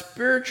are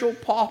spiritual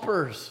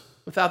paupers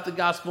without the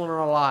gospel in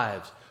our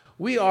lives.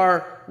 We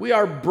are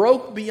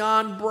broke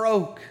beyond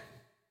broke.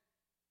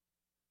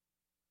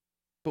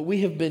 But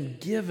we have been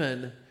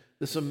given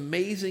this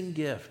amazing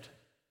gift.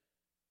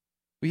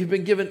 We have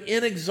been given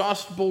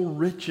inexhaustible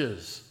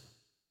riches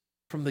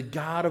from the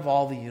God of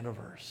all the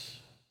universe.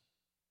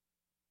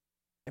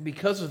 And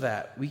because of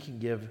that, we can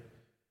give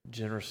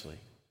generously.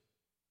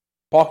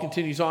 Paul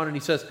continues on and he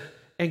says,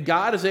 and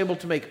God is able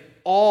to make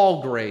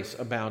all grace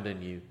abound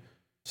in you,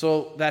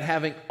 so that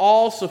having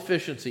all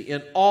sufficiency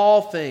in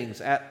all things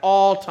at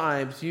all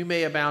times, you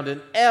may abound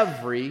in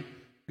every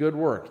good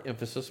work.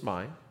 Emphasis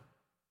mine.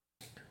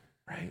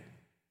 Right?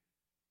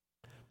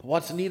 But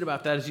what's neat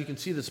about that is you can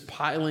see this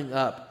piling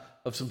up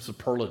of some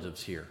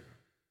superlatives here.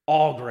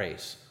 All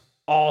grace,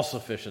 all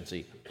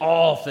sufficiency,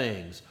 all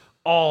things,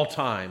 all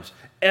times,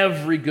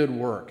 every good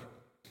work.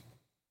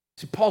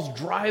 See, Paul's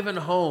driving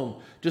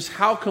home just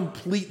how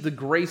complete the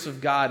grace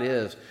of God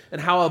is and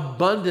how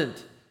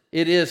abundant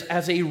it is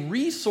as a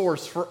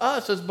resource for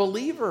us as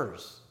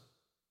believers.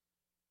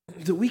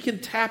 That we can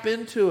tap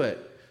into it.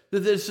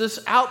 That there's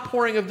this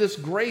outpouring of this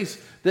grace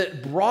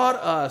that brought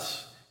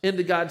us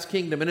into God's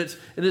kingdom. And it's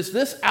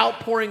this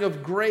outpouring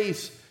of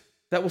grace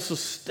that will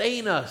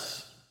sustain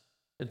us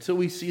until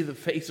we see the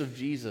face of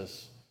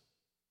Jesus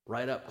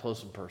right up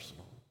close and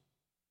personal.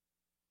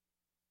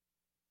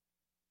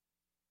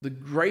 The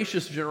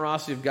gracious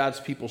generosity of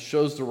God's people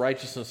shows the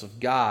righteousness of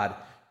God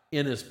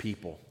in his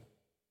people.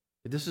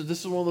 This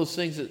is one of those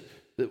things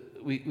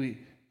that we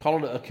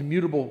call it a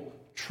commutable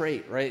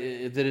trait,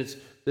 right? That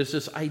there's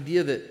this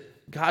idea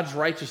that God's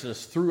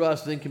righteousness through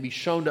us then can be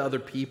shown to other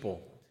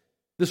people.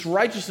 This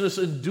righteousness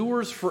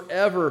endures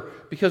forever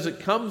because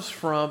it comes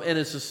from and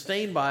is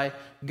sustained by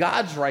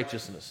God's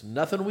righteousness,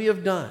 nothing we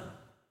have done.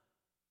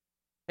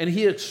 And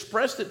he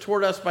expressed it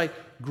toward us by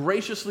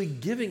graciously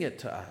giving it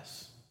to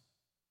us.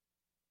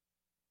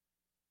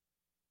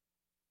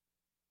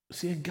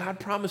 See, and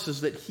God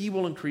promises that he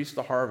will increase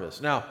the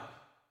harvest. Now,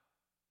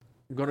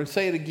 I'm going to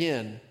say it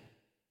again.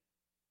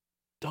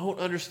 Don't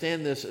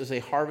understand this as a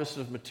harvest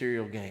of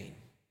material gain.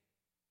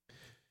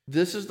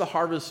 This is the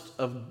harvest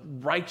of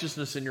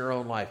righteousness in your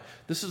own life.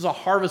 This is a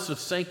harvest of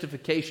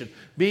sanctification,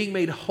 being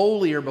made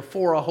holier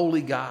before a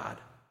holy God.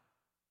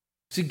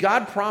 See,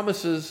 God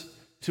promises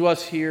to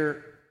us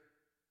here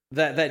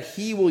that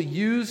he will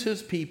use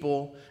his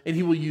people and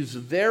he will use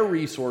their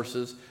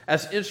resources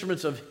as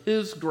instruments of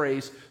his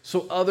grace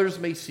so others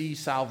may see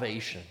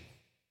salvation.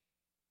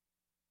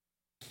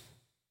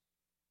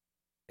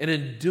 And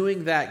in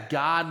doing that,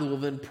 God will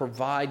then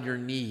provide your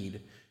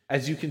need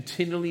as you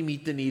continually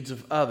meet the needs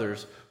of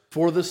others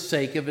for the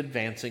sake of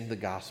advancing the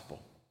gospel.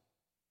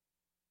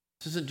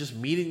 This isn't just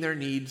meeting their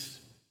needs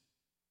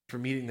for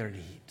meeting their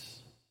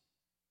needs.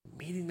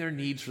 Meeting their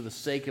needs for the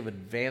sake of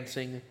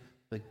advancing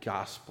the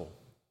gospel.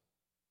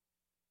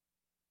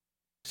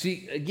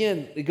 See,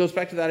 again, it goes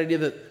back to that idea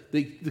that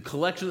the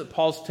collection that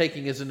Paul's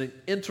taking is an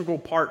integral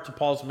part to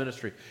Paul's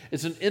ministry.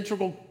 It's an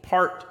integral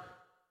part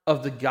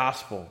of the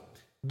gospel.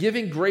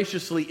 Giving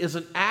graciously is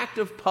an act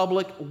of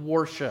public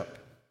worship.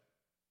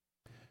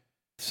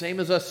 Same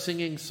as us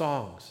singing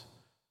songs.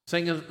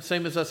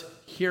 Same as us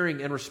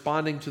hearing and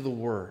responding to the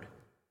word.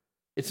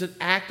 It's an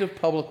act of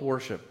public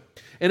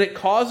worship. And it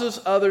causes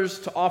others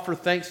to offer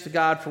thanks to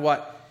God for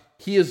what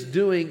he is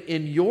doing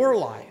in your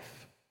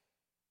life.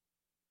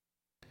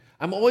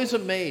 I'm always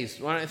amazed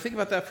when I think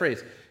about that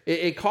phrase.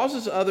 It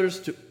causes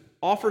others to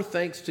offer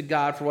thanks to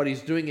God for what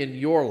he's doing in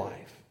your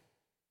life.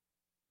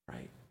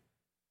 Right?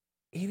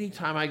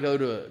 Anytime I go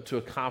to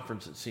a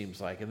conference, it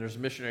seems like, and there's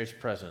missionaries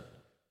present,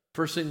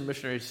 first thing the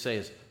missionaries say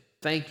is,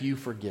 thank you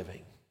for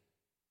giving.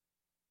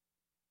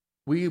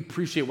 We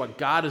appreciate what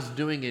God is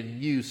doing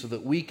in you so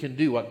that we can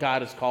do what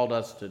God has called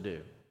us to do.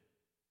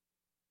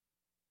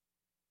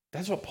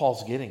 That's what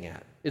Paul's getting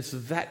at. It's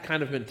that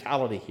kind of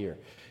mentality here.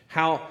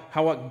 How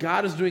what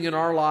God is doing in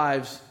our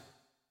lives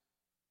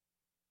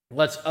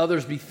lets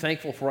others be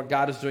thankful for what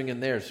God is doing in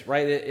theirs,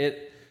 right?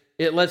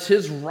 It lets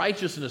his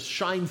righteousness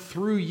shine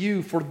through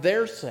you for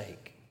their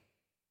sake.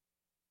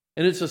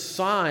 And it's a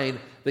sign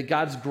that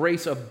God's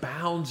grace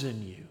abounds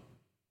in you.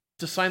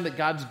 It's a sign that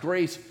God's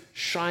grace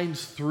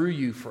shines through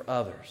you for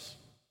others.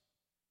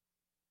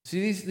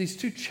 See, these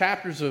two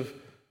chapters of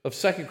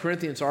 2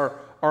 Corinthians are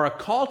a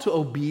call to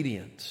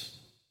obedience.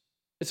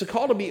 It's a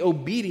call to be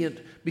obedient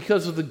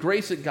because of the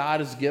grace that God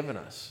has given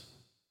us.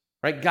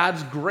 Right?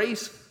 God's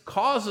grace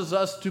causes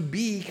us to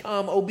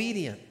become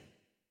obedient.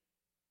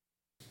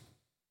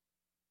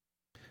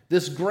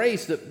 This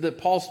grace that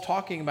Paul's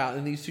talking about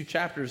in these two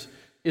chapters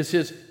is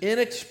his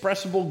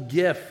inexpressible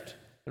gift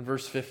in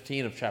verse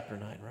 15 of chapter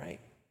 9, right?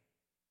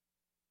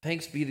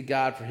 Thanks be to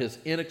God for his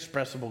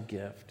inexpressible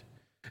gift.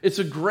 It's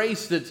a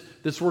grace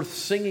that's worth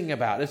singing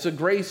about. It's a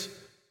grace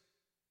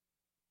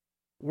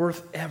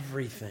worth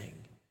everything.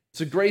 It's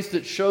a grace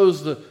that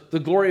shows the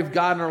glory of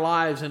God in our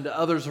lives and to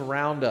others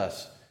around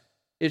us.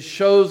 It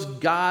shows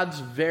God's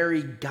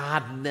very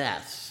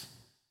godness,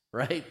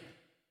 right?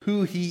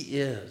 Who he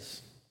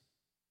is.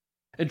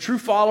 And true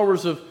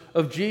followers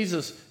of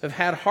Jesus have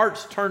had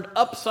hearts turned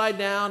upside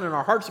down, and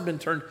our hearts have been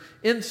turned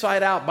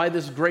inside out by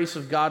this grace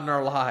of God in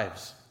our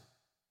lives.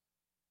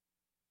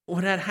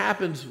 When that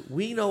happens,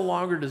 we no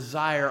longer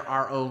desire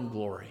our own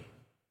glory,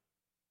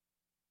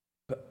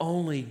 but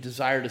only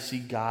desire to see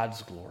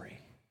God's glory.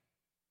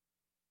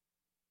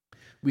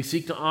 We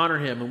seek to honor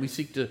Him, and we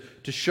seek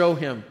to show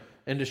Him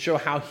and to show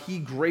how He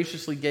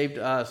graciously gave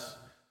to us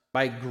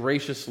by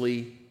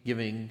graciously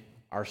giving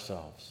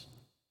ourselves.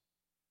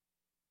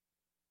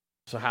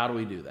 So how do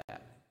we do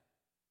that?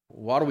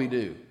 What do we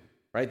do?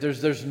 Right?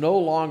 There's no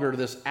longer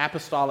this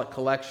apostolic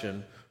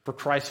collection for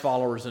Christ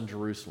followers in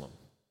Jerusalem.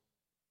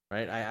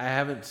 Right? I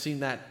haven't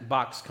seen that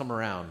box come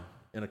around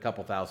in a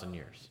couple thousand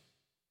years.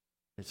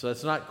 And so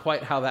that's not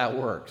quite how that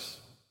works.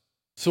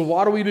 So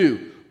what do we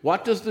do?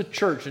 What does the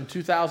church in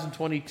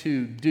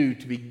 2022 do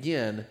to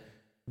begin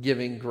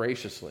giving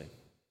graciously?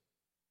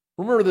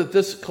 Remember that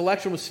this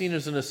collection was seen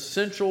as an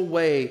essential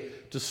way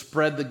to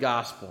spread the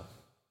gospel.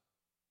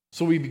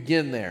 So we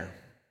begin there.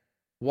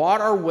 What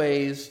are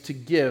ways to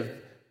give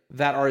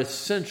that are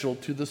essential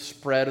to the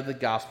spread of the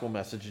gospel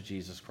message of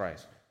Jesus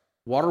Christ?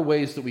 What are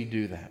ways that we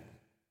do that?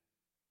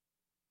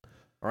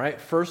 All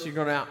right, first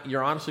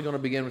you're honestly going to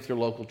begin with your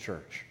local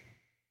church.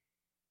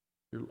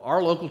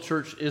 Our local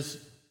church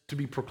is to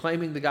be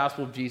proclaiming the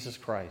gospel of Jesus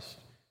Christ.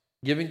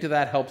 Giving to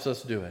that helps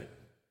us do it.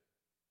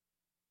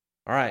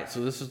 All right,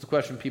 so this is the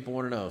question people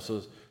want to know.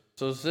 So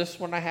is this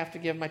when I have to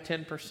give my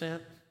 10%?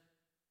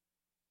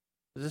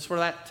 Is this where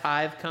that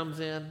tithe comes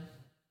in?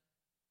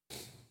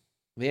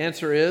 The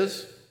answer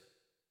is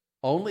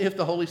only if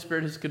the Holy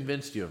Spirit has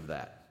convinced you of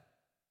that.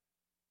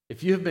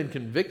 If you have been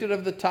convicted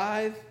of the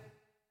tithe,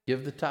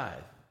 give the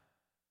tithe.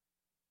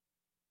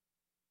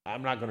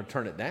 I'm not going to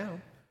turn it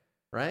down,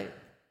 right?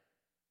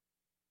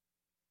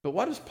 But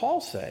what does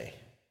Paul say?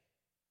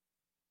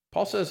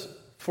 Paul says,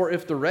 "For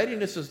if the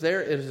readiness is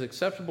there, it is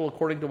acceptable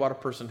according to what a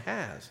person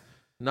has,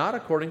 not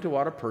according to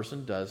what a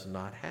person does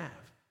not have."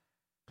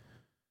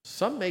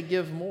 Some may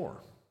give more.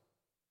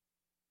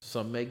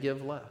 Some may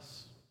give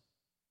less.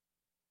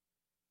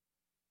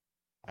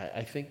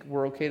 I think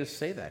we're okay to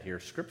say that here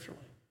scripturally.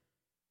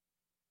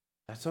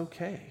 That's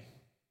okay.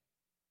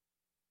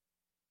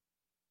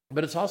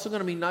 But it's also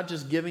going to mean not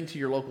just giving to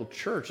your local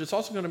church. It's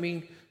also going to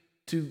mean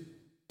to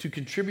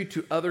contribute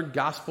to other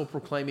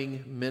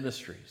gospel-proclaiming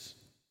ministries.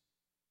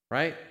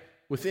 Right?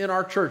 Within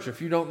our church,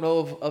 if you don't know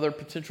of other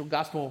potential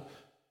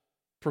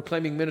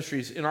gospel-proclaiming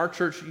ministries, in our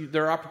church,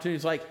 there are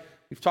opportunities like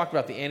we've talked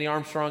about the Annie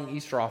Armstrong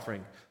Easter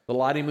offering, the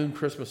Lottie Moon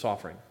Christmas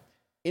offering.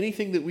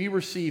 Anything that we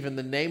receive in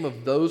the name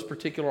of those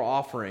particular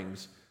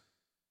offerings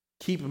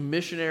keep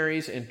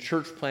missionaries and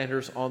church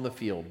planters on the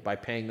field by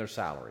paying their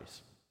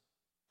salaries.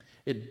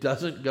 It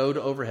doesn't go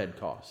to overhead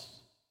costs.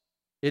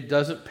 It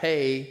doesn't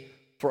pay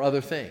for other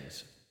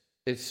things.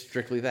 It's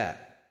strictly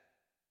that.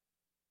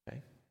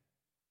 Okay?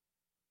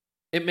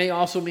 It may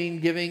also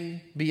mean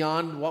giving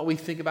beyond what we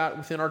think about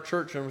within our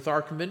church and with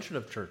our convention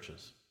of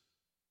churches.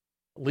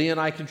 Lee and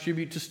I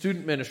contribute to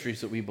student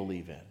ministries that we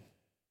believe in.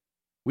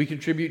 We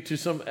contribute to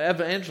some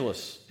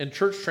evangelists and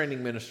church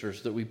training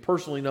ministers that we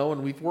personally know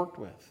and we've worked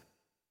with.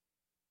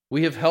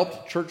 We have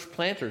helped church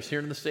planters here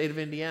in the state of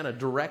Indiana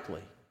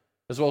directly,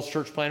 as well as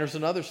church planters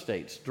in other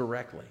states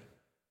directly.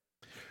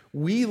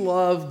 We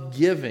love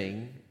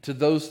giving to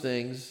those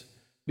things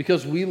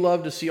because we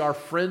love to see our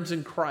friends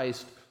in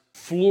Christ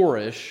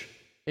flourish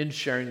in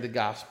sharing the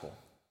gospel.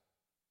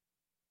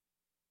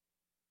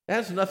 It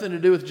has nothing to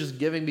do with just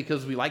giving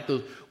because we like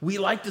those. We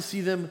like to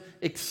see them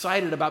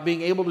excited about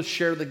being able to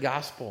share the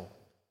gospel.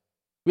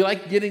 We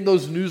like getting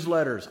those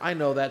newsletters. I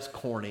know that's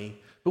corny,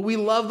 but we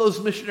love those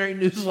missionary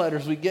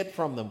newsletters we get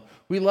from them.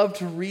 We love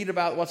to read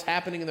about what's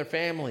happening in their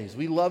families.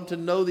 We love to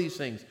know these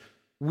things.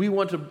 We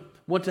want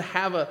to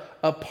have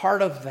a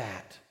part of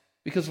that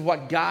because of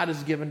what God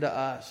has given to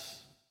us.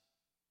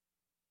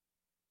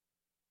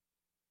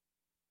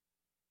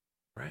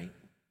 Right?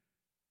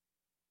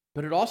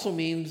 But it also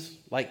means,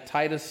 like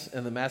Titus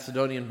and the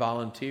Macedonian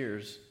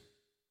volunteers,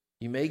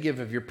 you may give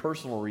of your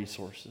personal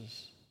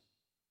resources.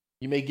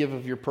 You may give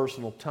of your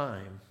personal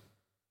time.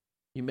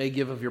 You may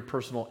give of your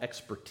personal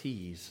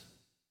expertise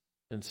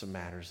in some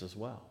matters as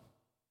well.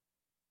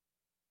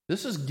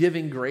 This is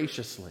giving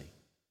graciously.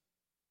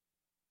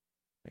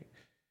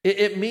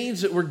 It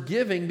means that we're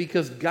giving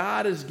because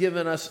God has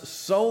given us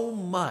so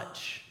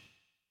much,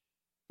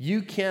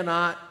 you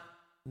cannot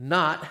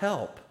not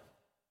help.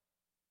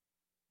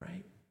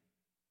 Right?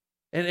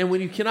 And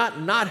when you cannot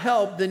not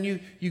help, then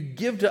you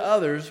give to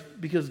others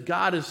because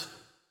God has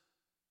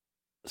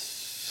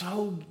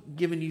so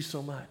given you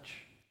so much.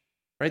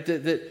 Right?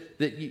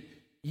 That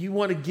you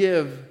want to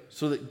give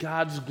so that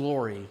God's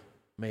glory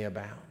may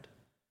abound.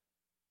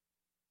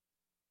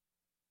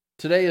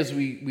 Today, as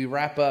we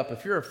wrap up,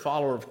 if you're a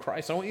follower of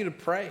Christ, I want you to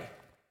pray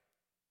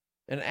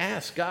and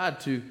ask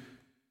God to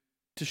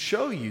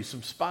show you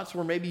some spots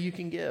where maybe you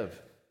can give.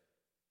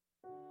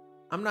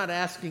 I'm not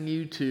asking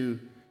you to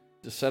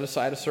set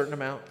aside a certain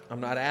amount.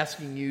 I'm not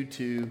asking you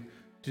to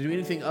do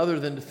anything other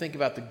than to think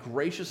about the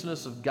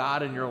graciousness of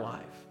God in your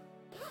life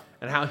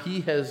and how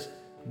He has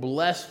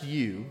blessed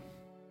you,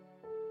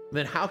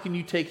 then how can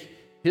you take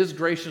his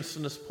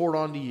graciousness poured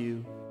onto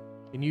you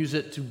and use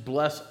it to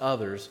bless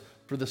others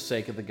for the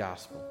sake of the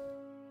gospel?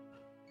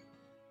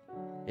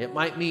 It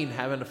might mean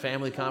having a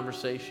family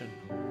conversation.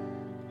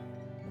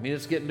 I mean,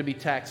 it's getting to be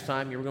tax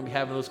time. You're going to be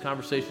having those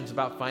conversations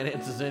about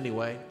finances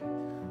anyway.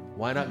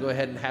 Why not go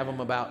ahead and have them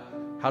about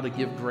how to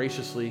give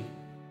graciously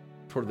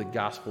toward the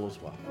gospel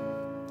as well?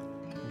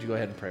 Would you go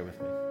ahead and pray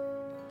with me?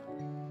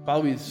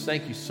 Father, we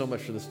thank you so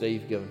much for this day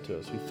you've given to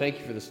us. We thank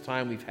you for this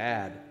time we've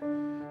had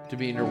to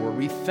be in your word.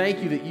 We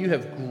thank you that you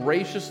have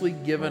graciously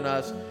given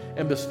us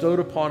and bestowed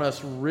upon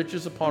us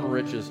riches upon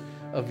riches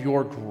of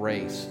your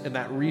grace and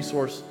that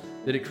resource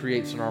that it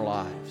creates in our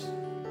lives.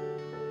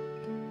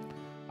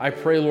 I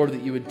pray, Lord,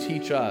 that you would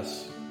teach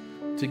us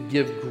to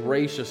give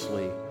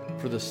graciously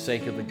for the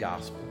sake of the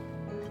gospel.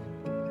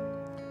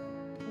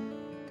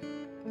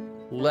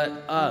 Let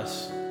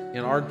us, in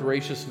our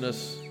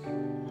graciousness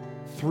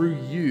through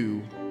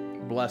you,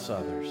 bless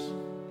others.